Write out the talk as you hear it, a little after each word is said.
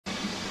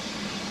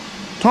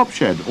Top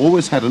Shed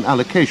always had an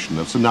allocation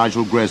of Sir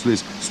Nigel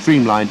Gresley's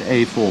streamlined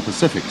A4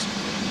 Pacifics,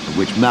 of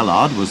which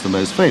Mallard was the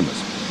most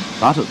famous.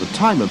 But at the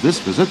time of this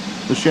visit,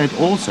 the shed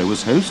also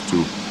was host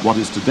to what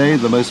is today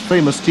the most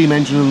famous steam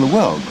engine in the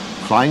world,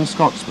 Flying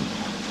Scotsman.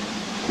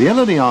 The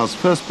LNER's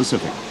first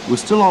Pacific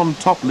was still on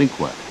top link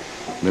work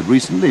and had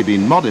recently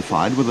been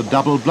modified with a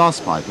double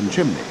blast pipe and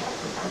chimney.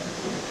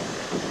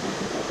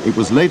 It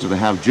was later to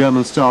have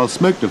German-style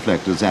smoke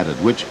deflectors added,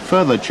 which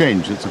further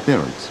changed its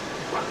appearance.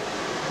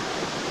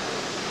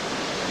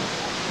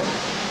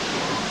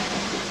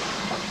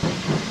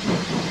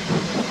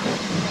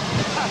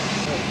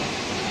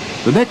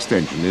 The next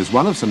engine is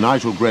one of Sir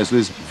Nigel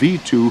Gresley's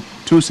V2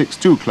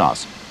 262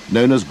 class,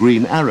 known as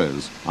Green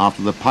Arrows,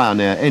 after the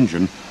Pioneer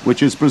engine,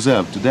 which is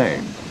preserved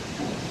today.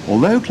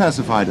 Although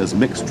classified as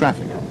mixed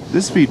traffic,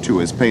 this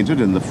V2 is painted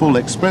in the full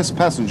express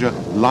passenger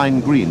lime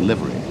green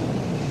livery.